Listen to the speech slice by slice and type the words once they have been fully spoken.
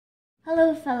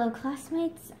Hello fellow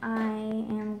classmates, I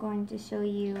am going to show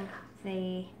you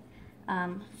the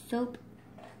soap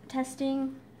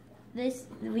testing.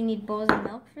 We need bowls of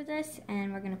milk for this,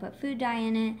 and we're going to put food dye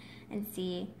in it and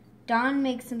see. Dawn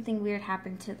makes something weird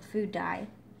happen to the food dye,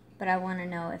 but I want to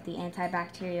know if the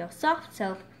antibacterial soft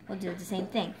soap will do the same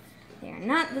thing. They are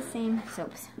not the same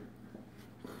soaps.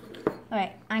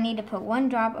 Alright, I need to put 1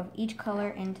 drop of each color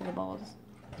into the bowls.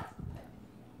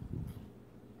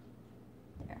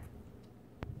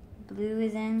 Blue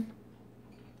is in.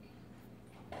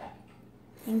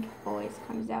 Pink always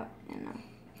comes out in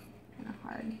a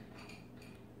hard.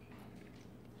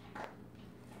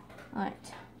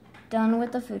 Alright, done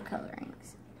with the food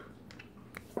colorings.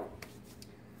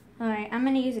 Alright, I'm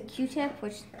going to use a Q-tip,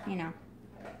 which,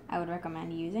 I would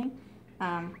recommend using,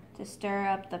 to stir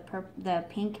up the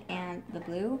pink and the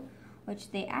blue, which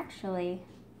they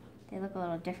look a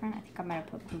little different. I think I might have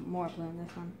put more blue in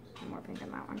this one, and more pink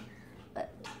in that one.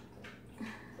 But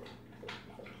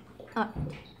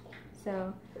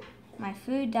so my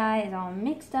food dye is all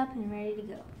mixed up and ready to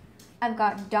go. I've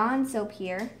got Dawn soap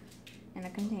here in a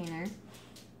container,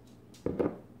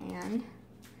 and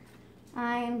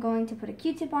I am going to put a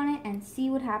Q-tip on it and see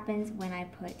what happens when I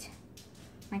put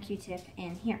my Q-tip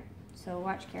in here. So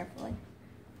watch carefully.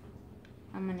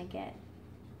 I'm gonna get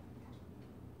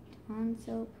Dawn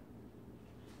soap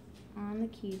on the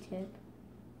Q-tip.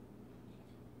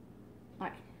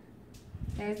 Alright,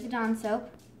 there's the Dawn soap.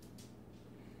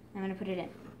 I'm going to put it in.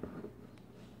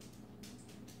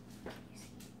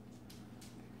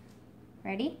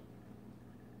 Ready?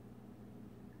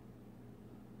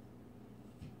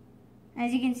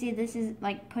 As you can see, this is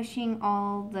like pushing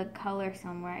all the color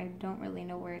somewhere. I don't really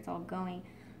know where it's all going.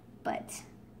 But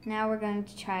now we're going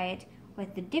to try it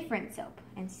with the different soap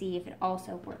and see if it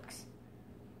also works.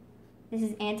 This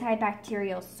is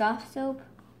antibacterial soft soap.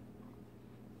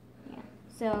 Yeah,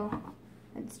 so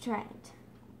let's try it.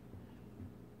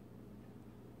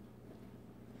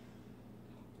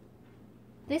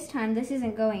 This time, this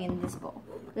isn't going in this bowl.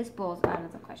 This bowl is out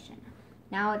of the question.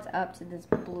 Now it's up to this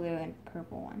blue and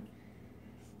purple one.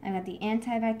 I got the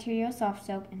antibacterial soft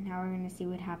soap, and now we're going to see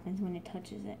what happens when it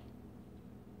touches it.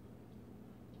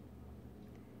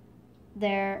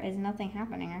 There is nothing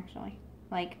happening, actually.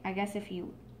 Like, I guess if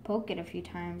you poke it a few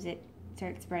times, it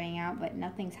starts spreading out, but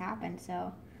nothing's happened,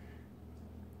 so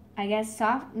I guess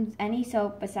any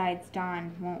soap besides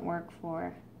Dawn won't work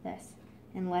for this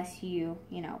unless you,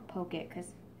 poke it,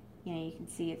 because, you can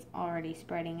see it's already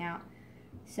spreading out.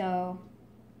 So,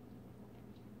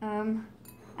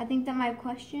 I think that my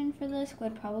question for this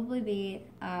would probably be,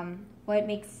 what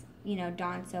makes,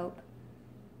 Dawn soap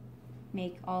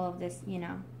make all of this,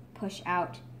 push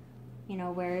out?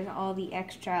 Where is all the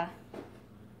extra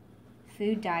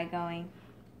food dye going?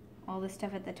 All this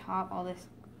stuff at the top, all this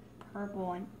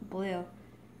purple and blue.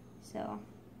 So